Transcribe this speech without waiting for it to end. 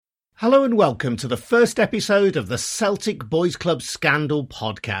Hello and welcome to the first episode of the Celtic Boys Club Scandal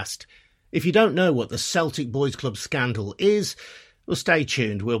podcast. If you don't know what the Celtic Boys Club Scandal is, well, stay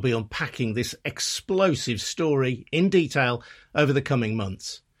tuned. We'll be unpacking this explosive story in detail over the coming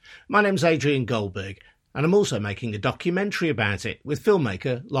months. My name's Adrian Goldberg, and I'm also making a documentary about it with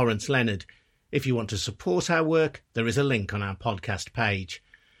filmmaker Lawrence Leonard. If you want to support our work, there is a link on our podcast page.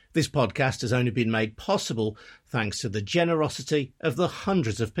 This podcast has only been made possible thanks to the generosity of the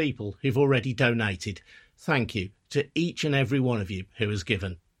hundreds of people who've already donated. Thank you to each and every one of you who has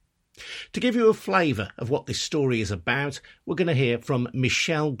given. To give you a flavour of what this story is about, we're going to hear from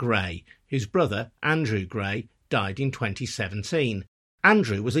Michelle Gray, whose brother, Andrew Gray, died in 2017.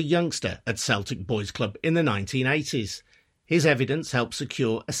 Andrew was a youngster at Celtic Boys Club in the 1980s. His evidence helped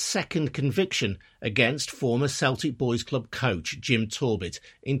secure a second conviction against former Celtic Boys Club coach Jim Torbett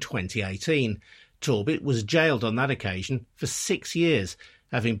in 2018. Torbett was jailed on that occasion for 6 years,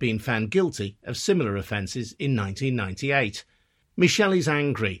 having been found guilty of similar offences in 1998. Michelle is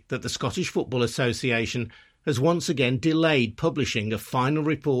angry that the Scottish Football Association has once again delayed publishing a final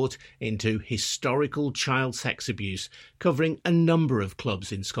report into historical child sex abuse, covering a number of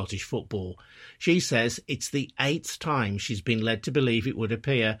clubs in Scottish football. She says it's the 8th time she's been led to believe it would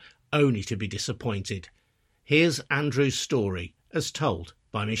appear, only to be disappointed. Here's Andrew's story, as told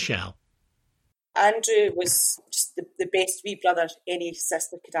by Michelle. Andrew was just the best wee brother any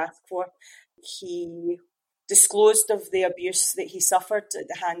sister could ask for. He disclosed of the abuse that he suffered at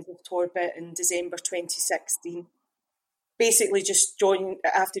the hands of Torbett in December 2016. Basically, just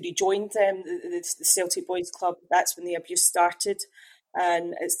after he joined the Celtic Boys Club, that's when the abuse started.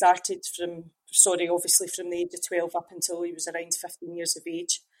 And it started obviously from the age of 12 up until he was around 15 years of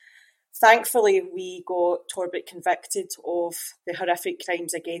age. Thankfully, we got Torbett convicted of the horrific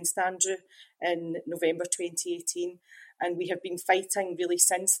crimes against Andrew in November 2018. And we have been fighting really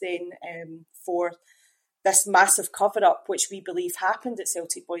since then for this massive cover-up, which we believe happened at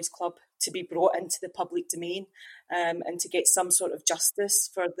Celtic Boys Club, to be brought into the public domain and to get some sort of justice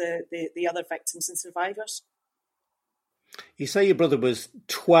for the other victims and survivors. You say your brother was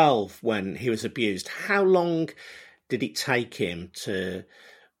 12 when he was abused. How long did it take him to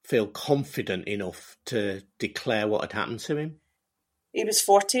feel confident enough to declare what had happened to him? He was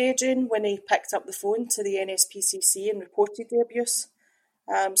 40, Adrian, when he picked up the phone to the NSPCC and reported the abuse.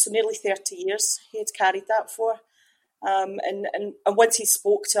 So nearly 30 years he had carried that for. And once he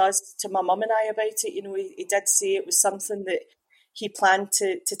spoke to my mum and I about it, he did say it was something that he planned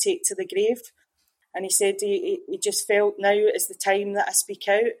to take to the grave. And he said he just felt now is the time that I speak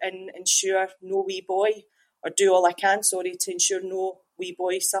out and ensure no wee boy, or do all I can, to ensure no wee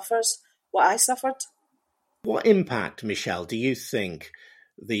boy suffers what I suffered. What impact, Michelle, do you think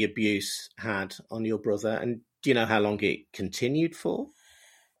the abuse had on your brother? And do you know how long it continued for?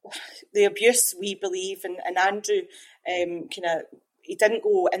 The abuse, we believe, and Andrew, he didn't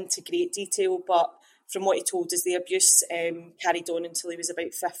go into great detail, but from what he told us, the abuse carried on until he was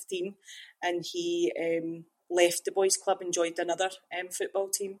about 15, and he left the boys' club and joined another football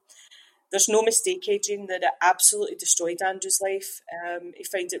team. There's no mistake, Adrian, that it absolutely destroyed Andrew's life. He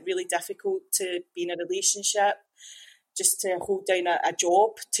found it really difficult to be in a relationship, just to hold down a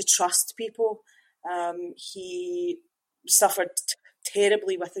job, to trust people. He suffered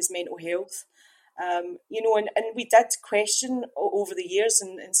terribly with his mental health. And we did question over the years,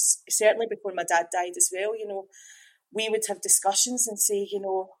 and certainly before my dad died as well, we would have discussions and say,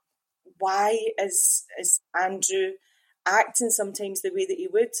 why is Andrew acting sometimes the way that he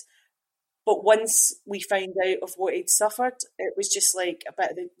would? But once we found out of what he'd suffered, it was just like a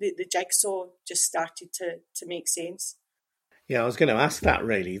bit of the jigsaw just started to make sense. Yeah, I was going to ask that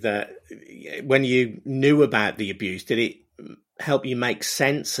really, that when you knew about the abuse, did it help you make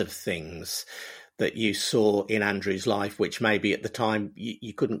sense of things that you saw in Andrew's life, which maybe at the time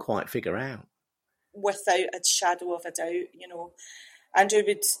you couldn't quite figure out? Without a shadow of a doubt,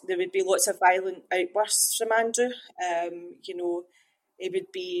 there would be lots of violent outbursts from Andrew. He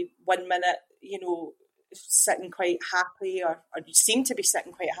would be 1 minute, sitting quite happy, or you seem to be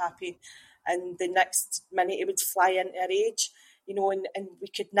sitting quite happy, and the next minute he would fly into a rage, and we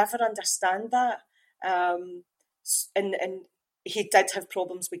could never understand that. And he did have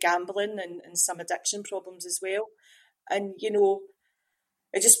problems with gambling and some addiction problems as well. And,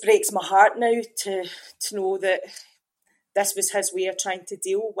 it just breaks my heart now to know that this was his way of trying to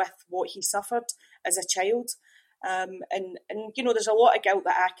deal with what he suffered as a child. And there's a lot of guilt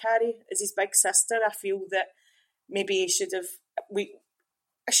that I carry as his big sister. I feel that maybe I should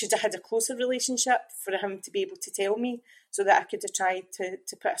have had a closer relationship for him to be able to tell me, so that I could have tried to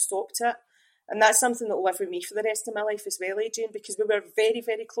put a stop to it. And that's something that will live with me for the rest of my life as well, Adrian, because we were very,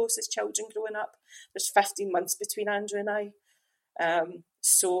 very close as children growing up. There's 15 months between Andrew and I.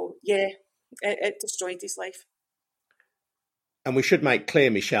 So, yeah, it destroyed his life. And we should make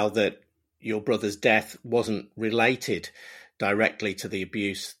clear, Michelle, that your brother's death wasn't related directly to the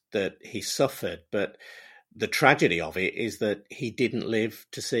abuse that he suffered, but the tragedy of it is that he didn't live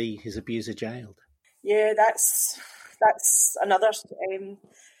to see his abuser jailed. Yeah, that's another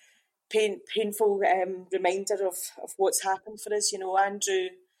painful reminder of what's happened for us. You know, Andrew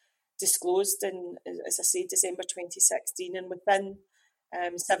disclosed in, as I say, December 2016, and within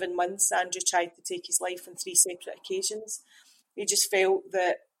 7 months, Andrew tried to take his life on 3 separate occasions. He just felt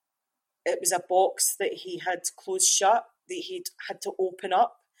that it was a box that he had closed shut, that he'd had to open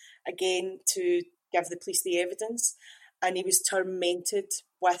up again to give the police the evidence, and he was tormented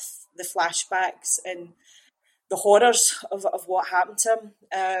with the flashbacks and the horrors of what happened to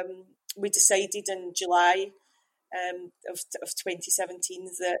him. We decided in July of 2017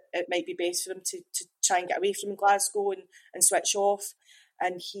 that it might be best for him to try and get away from Glasgow and switch off,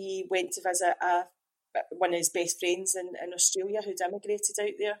 and he went to visit one of his best friends in Australia who'd emigrated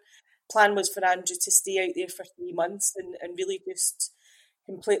out there. Plan was for Andrew to stay out there for 3 months and really just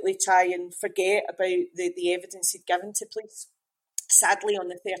completely try and forget about the evidence he'd given to police. Sadly, on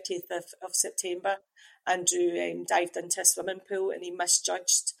the 30th of September, Andrew dived into a swimming pool and he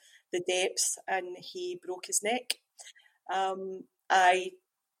misjudged the depth and he broke his neck. I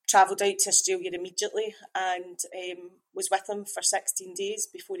travelled out to Australia immediately and was with him for 16 days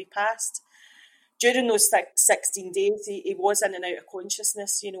before he passed. During those 16 days, he was in and out of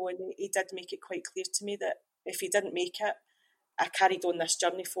consciousness, you know, and he did make it quite clear to me that if he didn't make it, I carried on this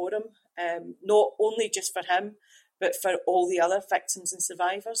journey for him, not only just for him, but for all the other victims and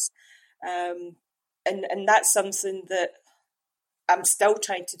survivors. And that's something that I'm still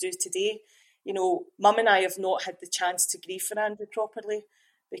trying to do today. You know, Mum and I have not had the chance to grieve for Andrew properly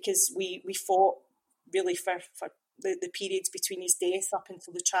because we fought really for the periods between his death up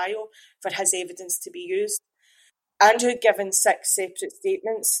until the trial for his evidence to be used. Andrew had given 6 separate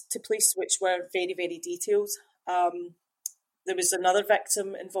statements to police, which were very, very detailed. There was another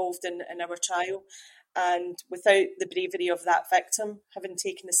victim involved in our trial, and without the bravery of that victim having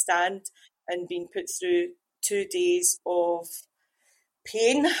taken a stand and been put through 2 days of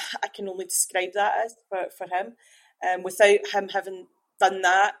pain, I can only describe that as for him. Without him having done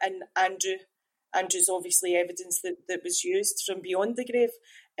that, and Andrew's obviously evidence that was used from beyond the grave,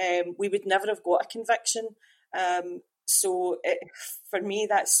 we would never have got a conviction. So for me,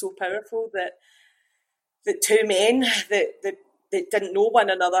 that's so powerful that 2 men that didn't know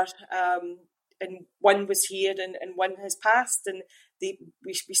one another, and one was here and one has passed, and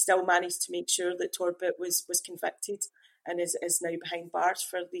we still managed to make sure that Torbett was convicted and is now behind bars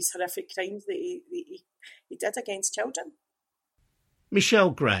for these horrific crimes that he did against children. Michelle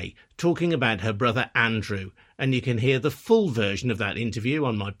Gray talking about her brother Andrew, and you can hear the full version of that interview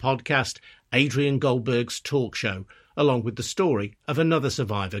on my podcast, Adrian Goldberg's Talk Show, along with the story of another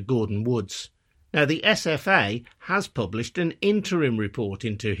survivor, Gordon Woods. Now, the SFA has published an interim report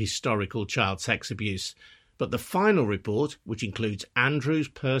into historical child sex abuse, but the final report, which includes Andrew's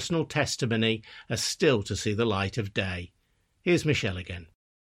personal testimony, is still to see the light of day. Here's Michelle again.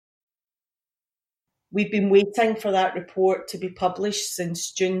 We've been waiting for that report to be published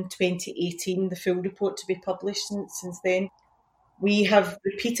since June 2018, the full report to be published since then. We have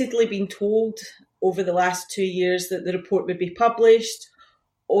repeatedly been told over the last 2 years that the report would be published,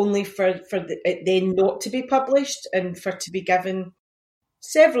 only for it then not to be published and for to be given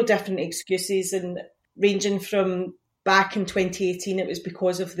several different excuses, and ranging from back in 2018 it was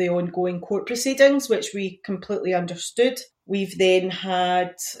because of the ongoing court proceedings, which we completely understood. We've then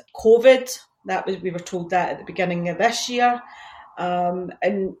had COVID. We were told that at the beginning of this year.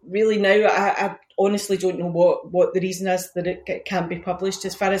 And really now I honestly don't know what the reason is that it can't be published.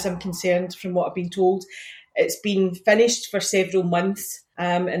 As far as I'm concerned, from what I've been told, it's been finished for several months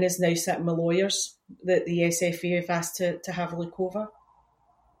and is now sitting with lawyers that the SFA have asked to have a look over.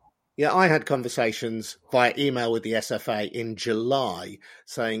 Yeah, I had conversations via email with the SFA in July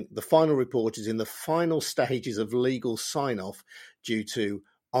saying the final report is in the final stages of legal sign-off due to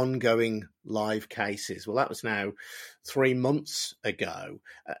ongoing live cases. Well, that was now 3 months ago.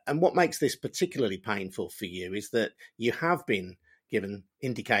 And what makes this particularly painful for you is that you have been given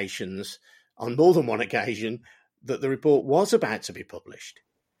indications on more than one occasion that the report was about to be published.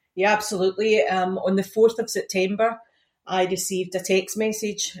 Yeah, absolutely. On the 4th of September, I received a text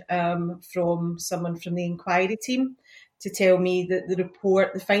message from someone from the inquiry team to tell me that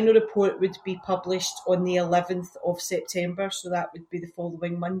the final report would be published on the 11th of September, so that would be the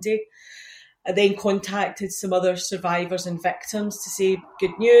following Monday. I then contacted some other survivors and victims to say,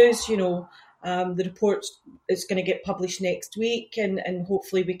 good news, the report is going to get published next week, and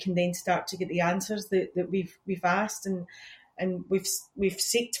hopefully we can then start to get the answers that we've asked and we've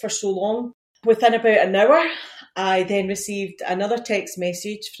sought for so long. Within about an hour, I then received another text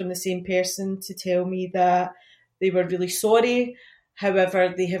message from the same person to tell me that they were really sorry.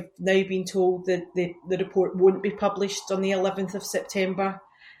 However, they have now been told that the report won't be published on the 11th of September.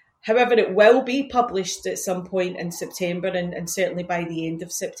 However, it will be published at some point in September and certainly by the end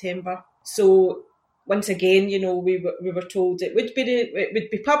of September. So once again, we were told it would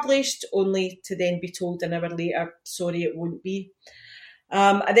be published, only to then be told an hour later, sorry, it won't be.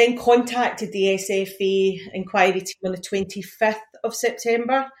 I then contacted the SFA inquiry team on the 25th of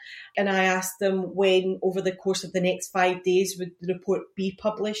September, and I asked them when, over the course of the next 5 days, would the report be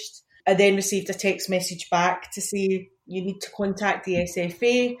published. I then received a text message back to say, you need to contact the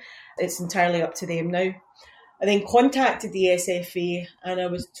SFA. It's entirely up to them now. I then contacted the SFA and I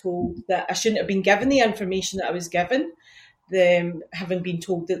was told that I shouldn't have been given the information that I was given, them having been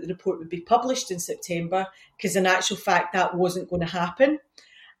told that the report would be published in September, because in actual fact that wasn't going to happen,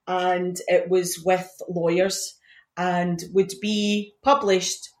 and it was with lawyers and would be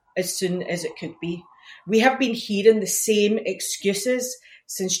published as soon as it could be. We have been hearing the same excuses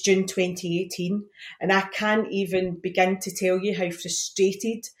since June 2018, and I can't even begin to tell you how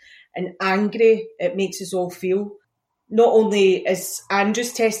frustrated and angry it makes us all feel. Not only is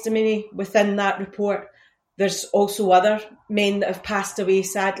Andrew's testimony within that report, there's also other men that have passed away,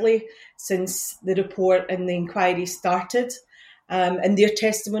 sadly, since the report and the inquiry started, and their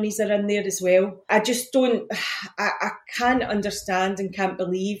testimonies are in there as well. I can't understand and can't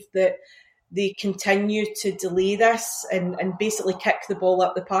believe that they continue to delay this and basically kick the ball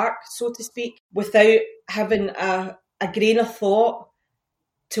up the park, so to speak, without having a grain of thought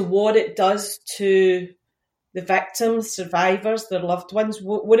to what it does to the victims, survivors, their loved ones,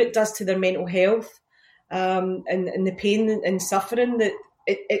 what it does to their mental health, and the pain and suffering that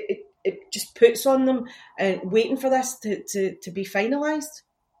it just puts on them, waiting for this to be finalised.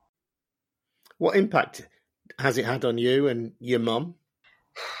 What impact has it had on you and your mum?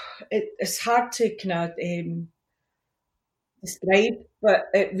 It's hard to kind of describe, but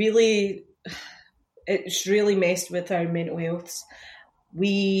it's really messed with our mental health.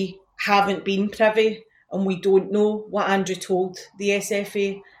 We haven't been privy and we don't know what Andrew told the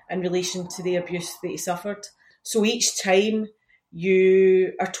SFA in relation to the abuse that he suffered. So each time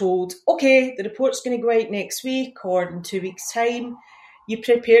you are told, okay, the report's going to go out next week or in 2 weeks' time, you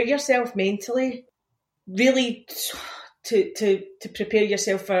prepare yourself mentally, really to prepare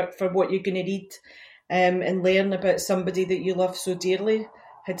yourself for what you're going to read, and learn about somebody that you love so dearly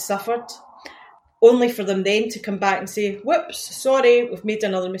had suffered. Only for them then to come back and say, whoops, sorry, we've made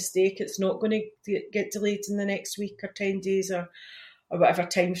another mistake. It's not going to get delayed in the next week or 10 days or whatever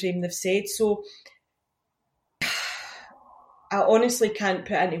time frame they've said. So I honestly can't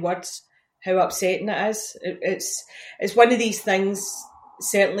put into words how upsetting it is. It's one of these things,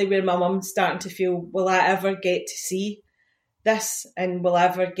 certainly where my mum's starting to feel, will I ever get to see this, and will I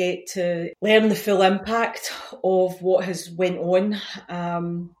ever get to learn the full impact of what has went on?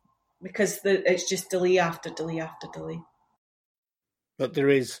 Because it's just delay after delay after delay. But there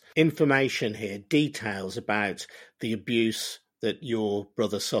is information here, details about the abuse that your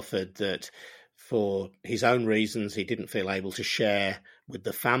brother suffered that for his own reasons he didn't feel able to share with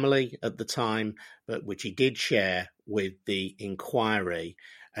the family at the time, but which he did share with the inquiry.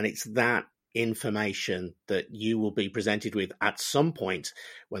 And it's that information that you will be presented with at some point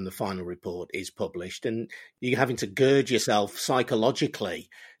when the final report is published, and you're having to gird yourself psychologically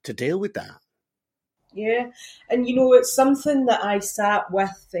to deal with that. Yeah, and it's something that I sat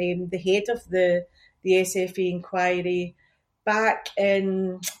with the head of the SFA inquiry back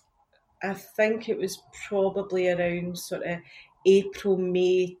in, I think it was probably around sort of April,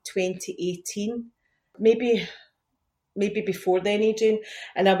 May 2018, maybe before then, Adrian.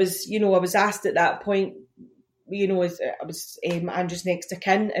 And I was asked at that point, I was Andrew's next of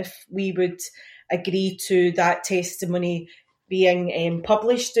kin, if we would agree to that testimony being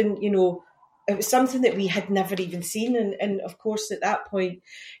published. And, it was something that we had never even seen. And of course, at that point,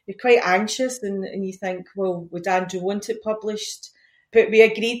 you're quite anxious and you think, well, would Andrew want it published? But we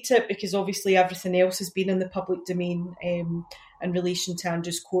agreed to it because obviously everything else has been in the public domain in relation to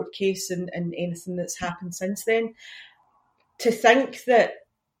Andrew's court case and anything that's happened since then. To think that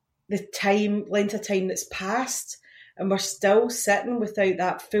the length of time that's passed and we're still sitting without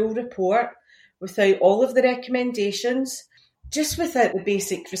that full report, without all of the recommendations, just without the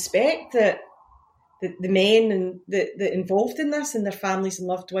basic respect that the men and the involved in this and their families and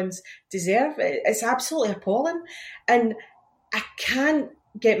loved ones deserve. It's absolutely appalling. And I can't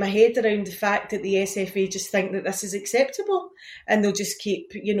get my head around the fact that the SFA just think that this is acceptable, and they'll just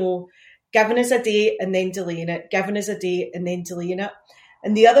keep, giving us a date and then delaying it, giving us a date and then delaying it.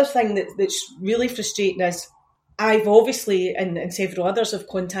 And the other thing that's really frustrating is I've obviously, and several others, have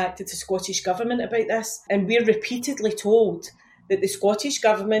contacted the Scottish Government about this, and we're repeatedly told that the Scottish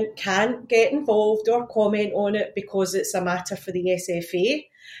Government can't get involved or comment on it because it's a matter for the SFA,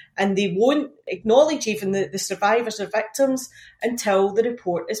 and they won't acknowledge even the survivors or victims until the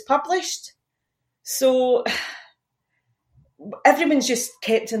report is published. So everyone's just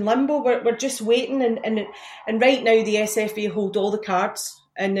kept in limbo. We're just waiting, and right now the SFA hold all the cards,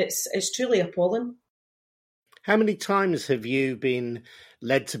 and it's truly appalling. How many times have you been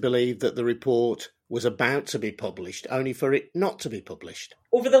led to believe that the report was about to be published, only for it not to be published?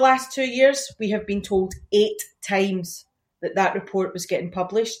 Over the last 2 years, we have been told 8 times that report was getting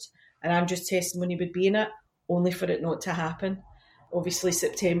published, and Andrew's testimony would be in it, only for it not to happen. Obviously,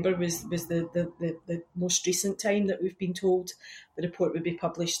 September was the most recent time that we've been told the report would be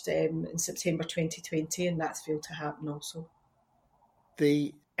published in September 2020, and that's failed to happen also.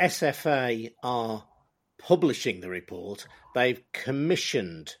 The SFA are publishing the report. They've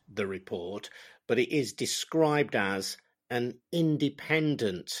commissioned the report, but it is described as an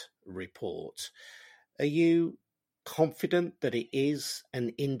independent report. Are you confident that it is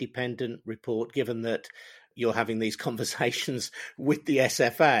an independent report, given that you're having these conversations with the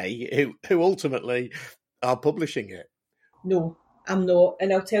SFA, who ultimately are publishing it? No, I'm not.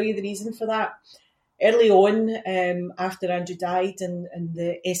 And I'll tell you the reason for that. Early on, after Andrew died, and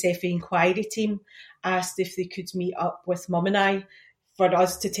the SFA inquiry team asked if they could meet up with Mum and I for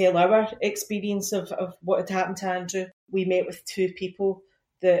us to tell our experience of what had happened to Andrew. We met with 2 people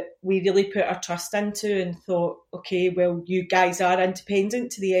that we really put our trust into and thought, okay, well, you guys are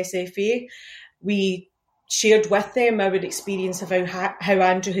independent to the SFA. We shared with them our experience of how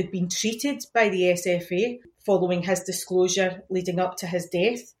Andrew had been treated by the SFA following his disclosure leading up to his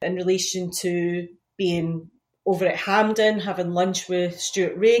death in relation to being over at Hampden, having lunch with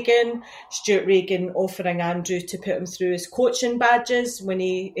Stuart Regan offering Andrew to put him through his coaching badges when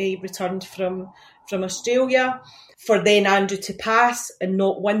he returned from Australia, for then Andrew to pass and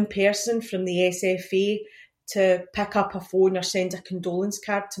not one person from the SFA to pick up a phone or send a condolence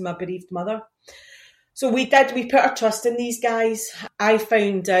card to my bereaved mother. So we put our trust in these guys. I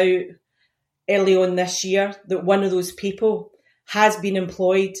found out early on this year that one of those people has been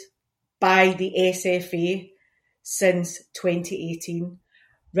employed by the SFA since 2018,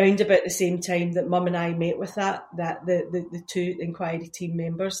 round about the same time that Mum and I met with the 2 inquiry team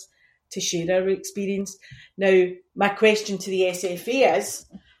members to share our experience. Now, my question to the SFA is,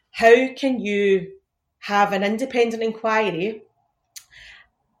 how can you have an independent inquiry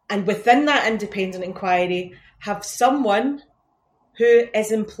and within that independent inquiry have someone who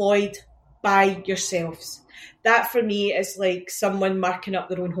is employed by yourselves? That for me is like someone marking up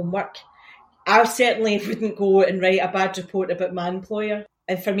their own homework. I certainly wouldn't go and write a bad report about my employer.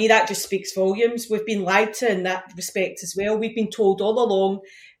 And for me, that just speaks volumes. We've been lied to in that respect as well. We've been told all along,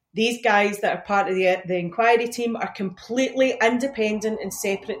 these guys that are part of the inquiry team are completely independent and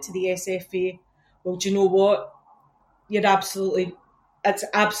separate to the SFA. Well, do you know what? It's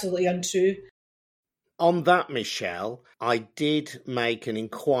absolutely untrue. On that, Michelle, I did make an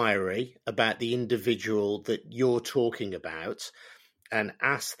inquiry about the individual that you're talking about and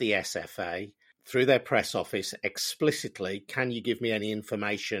asked the SFA through their press office explicitly, can you give me any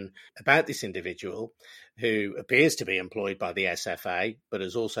information about this individual who appears to be employed by the SFA, but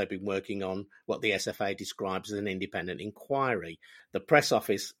has also been working on what the SFA describes as an independent inquiry? The press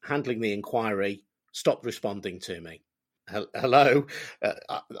office handling the inquiry stopped responding to me. Hello,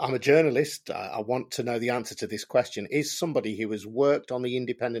 I'm a journalist. I want to know the answer to this question. Is somebody who has worked on the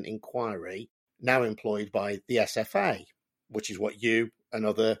independent inquiry now employed by the SFA? Which is what you and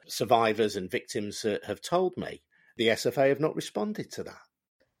other survivors and victims have told me. The SFA have not responded to that.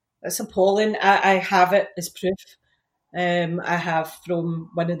 That's appalling. I have it as proof. I have, from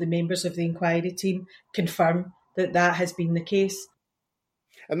one of the members of the inquiry team, confirmed that has been the case.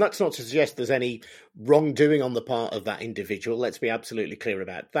 And that's not to suggest there's any wrongdoing on the part of that individual. Let's be absolutely clear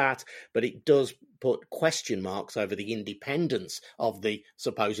about that. But it does put question marks over the independence of the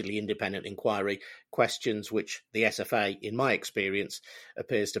supposedly independent inquiry, questions which the SFA, in my experience,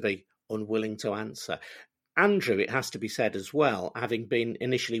 appears to be unwilling to answer. Andrew, it has to be said as well, having been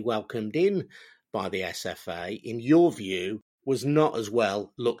initially welcomed in by the SFA, in your view, was not as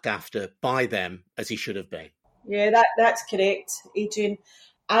well looked after by them as he should have been. Yeah, that's correct, Adrian.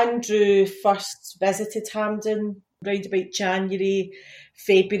 Andrew first visited Hampden around about January,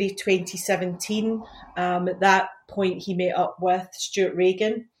 February 2017. At that point, he met up with Stuart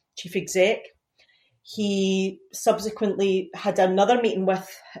Regan, Chief Exec. He subsequently had another meeting with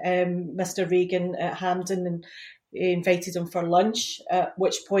Mr. Regan at Hampden and invited him for lunch, at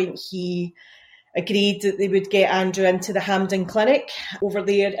which point he agreed that they would get Andrew into the Hampden Clinic over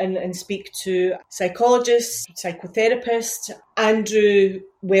there and speak to psychologists, psychotherapists. Andrew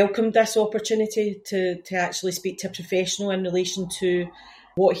welcomed this opportunity to actually speak to a professional in relation to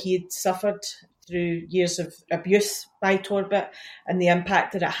what he had suffered through years of abuse by Torbet and the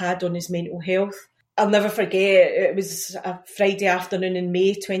impact that it had on his mental health. I'll never forget, it was a Friday afternoon in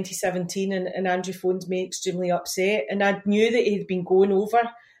May 2017 and Andrew phoned me extremely upset, and I knew that he'd been going over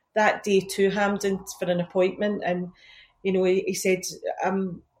that day to Hampden for an appointment, and he said,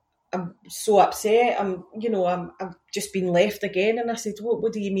 I'm so upset, I've just been left again. And I said,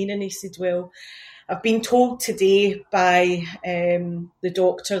 what do you mean? And he said, well, I've been told today by the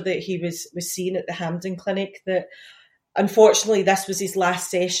doctor that he was seeing at the Hampden Clinic that unfortunately this was his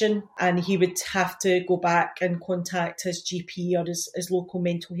last session and he would have to go back and contact his GP or his local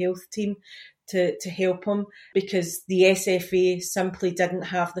mental health team to help him, because the SFA simply didn't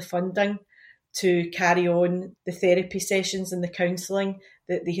have the funding to carry on the therapy sessions and the counselling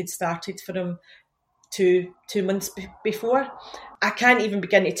that they had started for him two months before. I can't even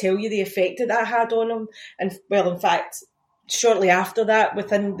begin to tell you the effect that had on him. And well, in fact, shortly after that,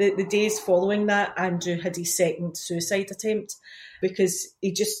 within the days following that, Andrew had his second suicide attempt, because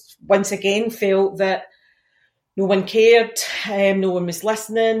he just once again felt that no one cared, no one was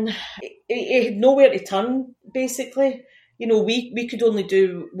listening. He had nowhere to turn, basically. We could only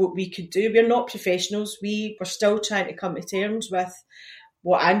do what we could do. We're not professionals. We were still trying to come to terms with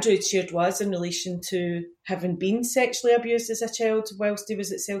what Andrew had shared was in relation to having been sexually abused as a child whilst he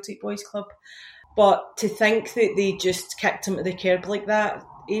was at Celtic Boys Club. But to think that they just kicked him to the curb like that,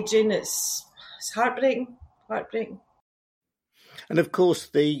 Adrian, it's heartbreaking. And of course,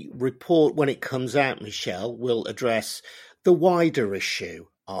 the report, when it comes out, Michelle, will address the wider issue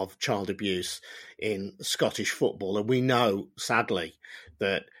of child abuse in Scottish football. And we know, sadly,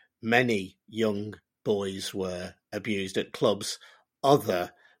 that many young boys were abused at clubs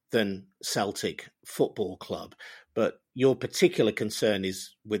other than Celtic Football Club. But your particular concern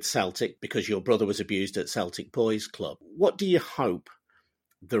is with Celtic because your brother was abused at Celtic Boys Club. What do you hope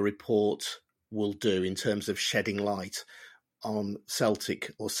the report will do in terms of shedding light on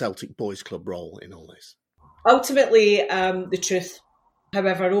Celtic or Celtic Boys Club role in all this? Ultimately, the truth.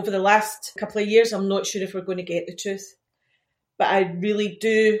 However, over the last couple of years, I'm not sure if we're going to get the truth. But I really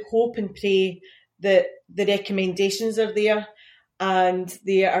do hope and pray that the recommendations are there and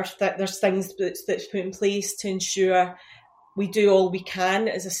there's things that's put in place to ensure we do all we can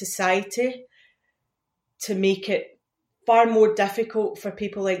as a society to make it far more difficult for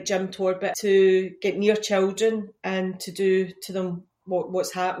people like Jim Torbet to get near children and to do to them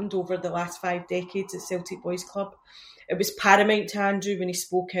what's happened over the last 5 decades at Celtic Boys Club. It was paramount to Andrew when he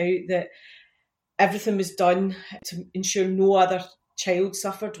spoke out that everything was done to ensure no other child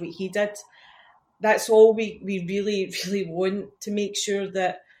suffered what he did. That's all we really, really want, to make sure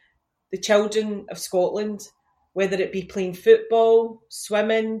that the children of Scotland, whether it be playing football,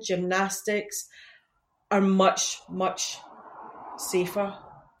 swimming, gymnastics, are much, much safer.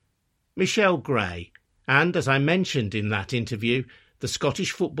 Michelle Gray. And as I mentioned in that interview, the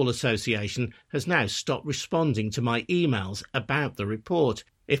Scottish Football Association has now stopped responding to my emails about the report.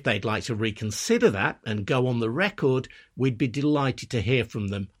 If they'd like to reconsider that and go on the record, we'd be delighted to hear from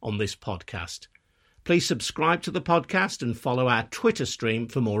them on this podcast. Please subscribe to the podcast and follow our Twitter stream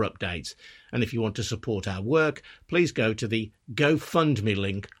for more updates. And if you want to support our work, please go to the GoFundMe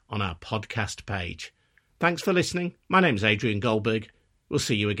link on our podcast page. Thanks for listening. My name's Adrian Goldberg. We'll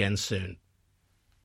see you again soon.